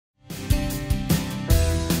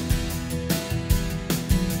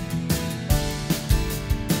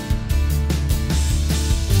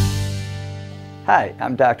Hi,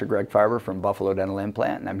 I'm Dr. Greg Farber from Buffalo Dental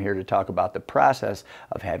Implant, and I'm here to talk about the process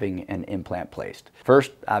of having an implant placed.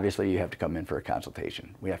 First, obviously, you have to come in for a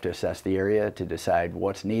consultation. We have to assess the area to decide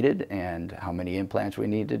what's needed and how many implants we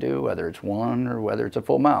need to do, whether it's one or whether it's a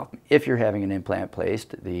full mouth. If you're having an implant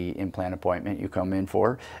placed, the implant appointment you come in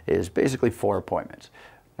for is basically 4 appointments.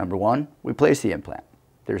 Number 1, we place the implant.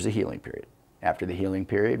 There's a healing period. After the healing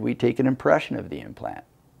period, we take an impression of the implant.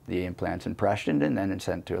 The implant's impressioned and then it's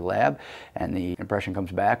sent to a lab, and the impression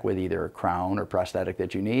comes back with either a crown or prosthetic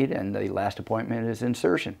that you need, and the last appointment is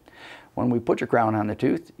insertion. When we put your crown on the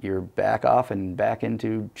tooth, you're back off and back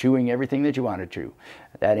into chewing everything that you want to chew.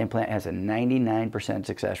 That implant has a 99%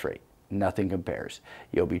 success rate. Nothing compares.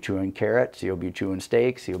 You'll be chewing carrots, you'll be chewing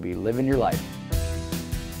steaks, you'll be living your life.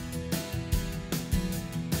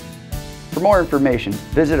 For more information,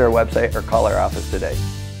 visit our website or call our office today.